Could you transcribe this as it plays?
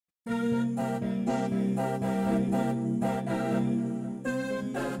This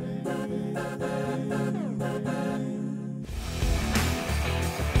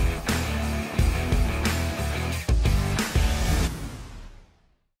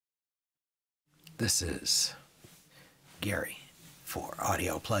is Gary for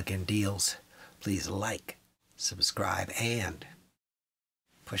Audio Plugin Deals. Please like, subscribe, and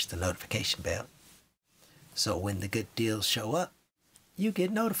push the notification bell so when the good deals show up, you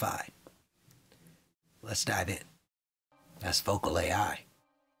get notified. Let's dive in. That's Vocal AI.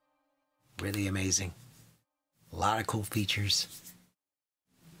 Really amazing. A lot of cool features.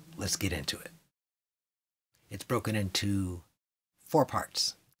 Let's get into it. It's broken into 4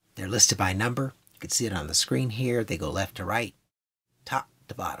 parts. They're listed by number. You can see it on the screen here. They go left to right, top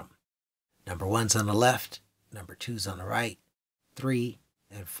to bottom. Number 1's on the left, number 2's on the right, 3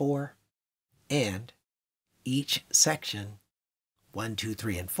 and 4, and each section, 1, 2,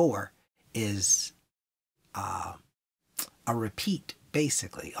 3, and 4, is a repeat,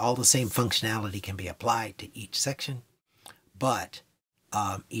 basically. All the same functionality can be applied to each section, but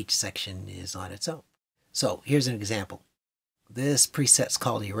each section is on its own. So here's an example. This preset's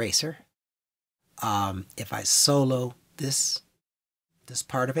called Eraser. If I solo this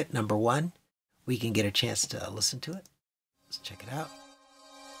part of it, number 1, we can get a chance to listen to it. Let's check it out.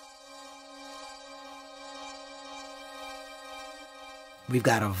 We've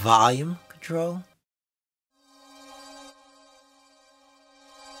got a volume control.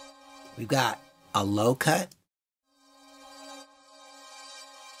 We've got a low cut.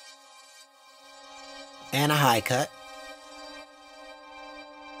 And a high cut.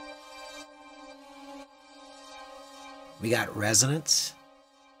 We got resonance.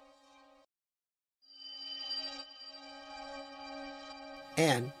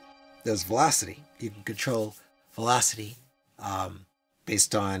 And there's velocity. You can control velocity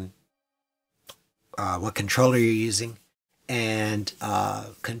based on what controller you're using, and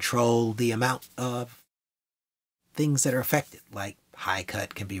control the amount of things that are affected. Like high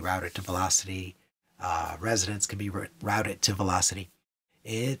cut can be routed to velocity. Resonance can be routed to velocity.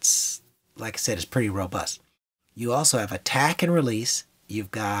 It's, like I said, it's pretty robust. You also have attack and release.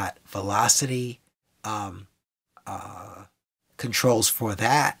 You've got velocity controls for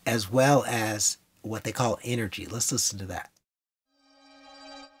that, as well as what they call energy. Let's listen to that.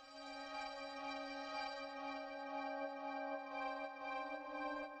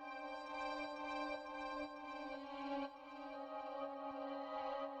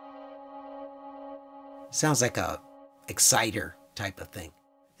 Sounds like a exciter type of thing.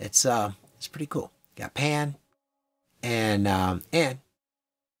 It's pretty cool. Got pan, and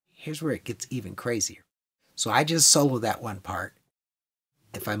here's where it gets even crazier. So I just soloed that one part.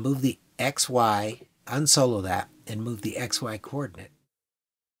 If I move the XY, unsolo that, and move the XY coordinate,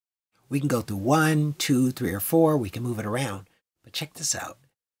 we can go through 1, 2, 3, or 4. We can move it around. But check this out.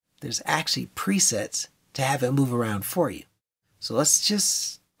 There's actually presets to have it move around for you. So let's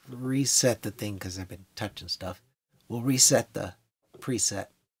just reset the thing because I've been touching stuff. We'll reset the preset.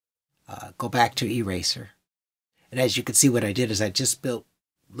 Go back to Eraser. And as you can see, what I did is I just built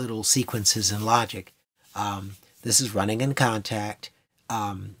little sequences in Logic. This is running in Kontakt.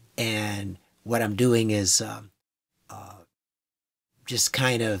 And what I'm doing is just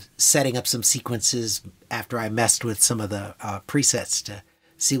kind of setting up some sequences after I messed with some of the presets to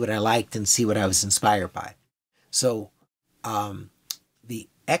see what I liked and see what I was inspired by. So the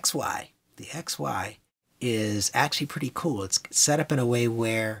XY is actually pretty cool. It's set up in a way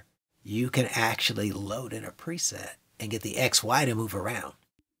where you can actually load in a preset and get the XY to move around.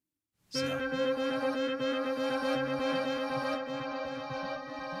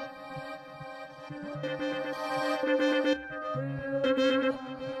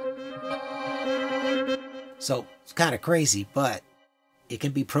 So it's kind of crazy, but it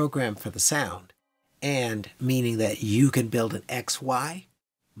can be programmed for the sound, and meaning that you can build an XY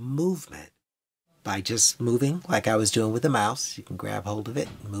movement by just moving like I was doing with the mouse. You can grab hold of it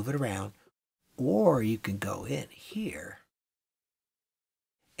and move it around, or you can go in here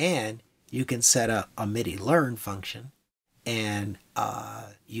and you can set up a MIDI learn function and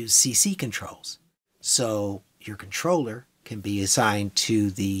use CC controls. So your controller can be assigned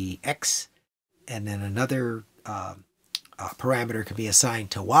to the X, and then another parameter can be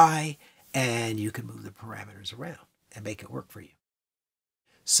assigned to Y, and you can move the parameters around and make it work for you.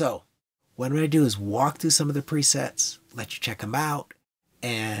 So what I'm going to do is walk through some of the presets, let you check them out,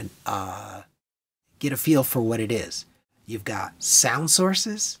 and get a feel for what it is. You've got sound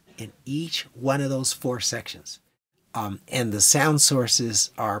sources in each one of those 4 sections. And the sound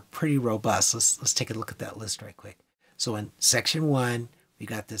sources are pretty robust. Let's take a look at that list right quick. So in section 1, you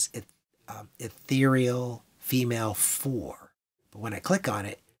got this ethereal female 4. But when I click on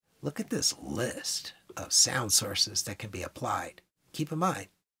it, look at this list of sound sources that can be applied. Keep in mind,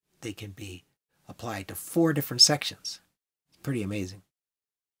 they can be applied to 4 different sections. It's pretty amazing.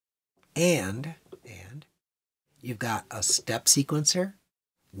 And you've got a step sequencer,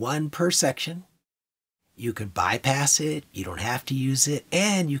 1 per section. You can bypass it. You don't have to use it.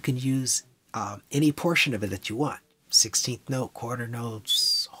 And you can use any portion of it that you want. 16th note, quarter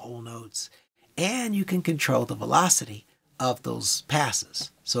notes, whole notes. And you can control the velocity of those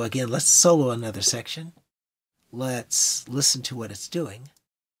passes. So again, let's solo another section. Let's listen to what it's doing.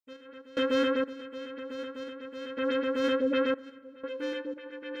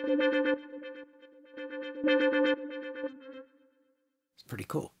 It's pretty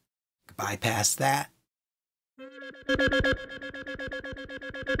cool. Bypass that.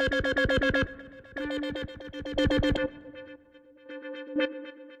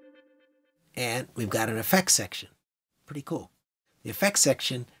 And we've got an effects section. Pretty cool. The effects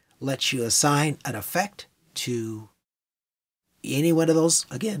section lets you assign an effect to any one of those,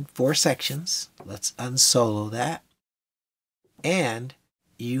 again, 4 sections. Let's unsolo that. And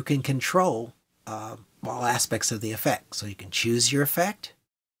you can control all aspects of the effect. So you can choose your effect.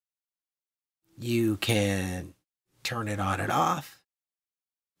 You can turn it on and off.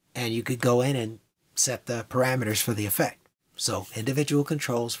 And you could go in and set the parameters for the effect. So individual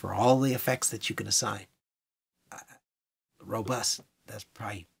controls for all the effects that you can assign. Robust, that's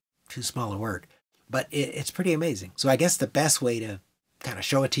probably too small a word. But it's pretty amazing. So I guess the best way to kind of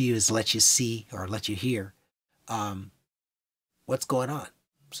show it to you is let you see or let you hear what's going on.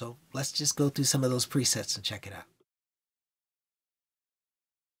 So let's just go through some of those presets and check it out.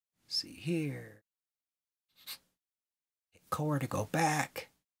 See here. Hit core to go back.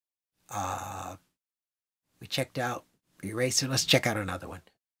 We checked out eraser. Let's check out another one.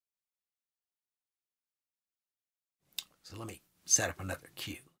 So let me set up another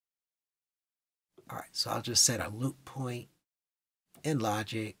cue. All right, so I'll just set a loop point in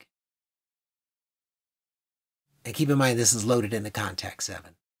Logic. And keep in mind, this is loaded into Kontakt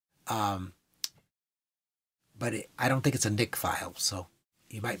 7. But I don't think it's a NIC file, so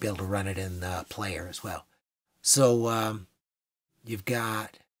you might be able to run it in the player as well. So you've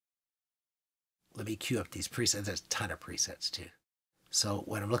got, let me cue up these presets. There's a ton of presets too. So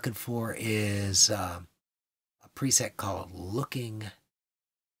what I'm looking for is a preset called Looking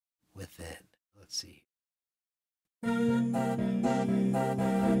Within. Let's see.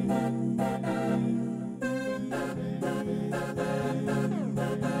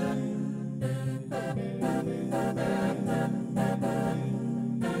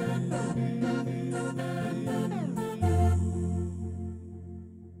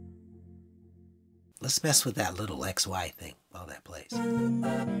 Let's mess with that little XY thing while that plays. All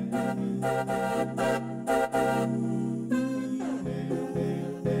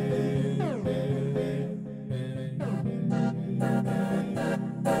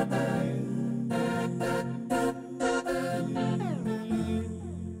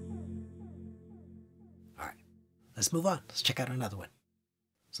right, let's move on. Let's check out another one.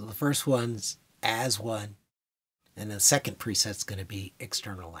 So the first one's as one, and the second preset's going to be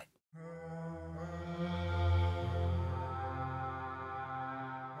external light.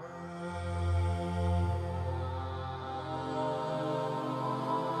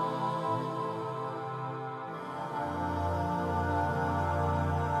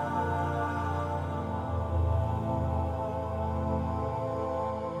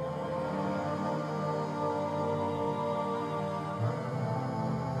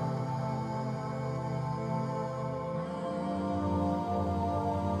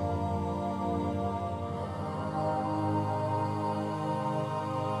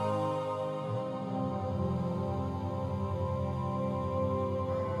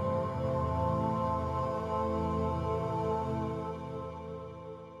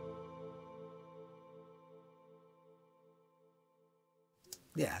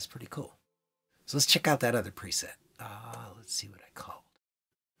 Yeah, it's pretty cool. So let's check out that other preset. Let's see what I called.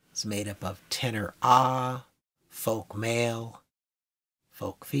 It's made up of tenor folk male,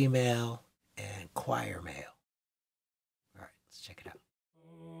 folk female, and choir male. All right, let's check it out.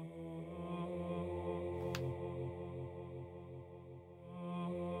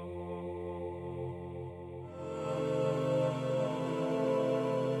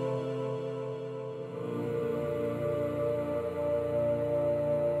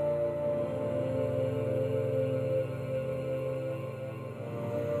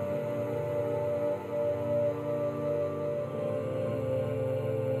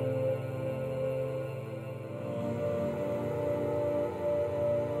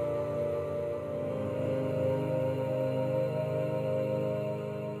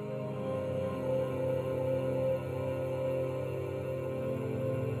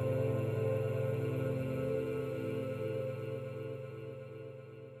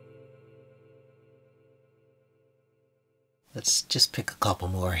 Let's just pick a couple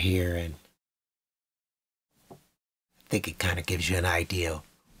more here, and I think it kind of gives you an idea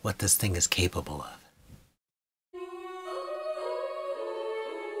what this thing is capable of.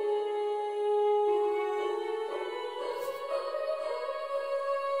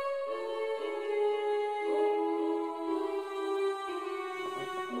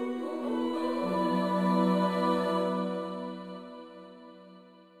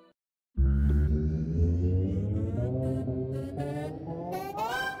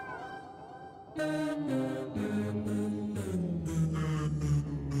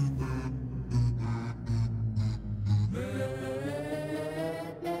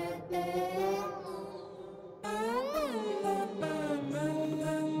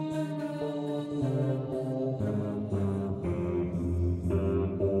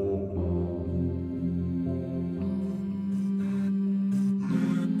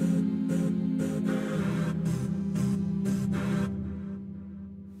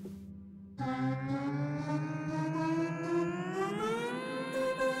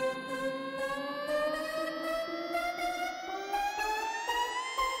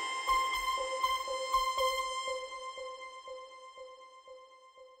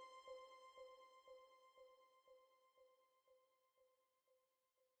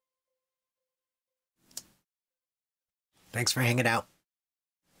 Thanks for hanging out.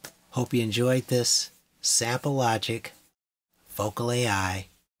 Hope you enjoyed this Sample Logic, Vocal AI,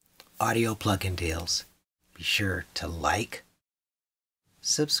 audio plugin deals. Be sure to like,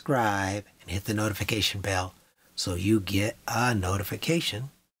 subscribe, and hit the notification bell so you get a notification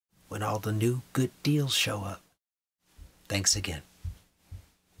when all the new good deals show up. Thanks again.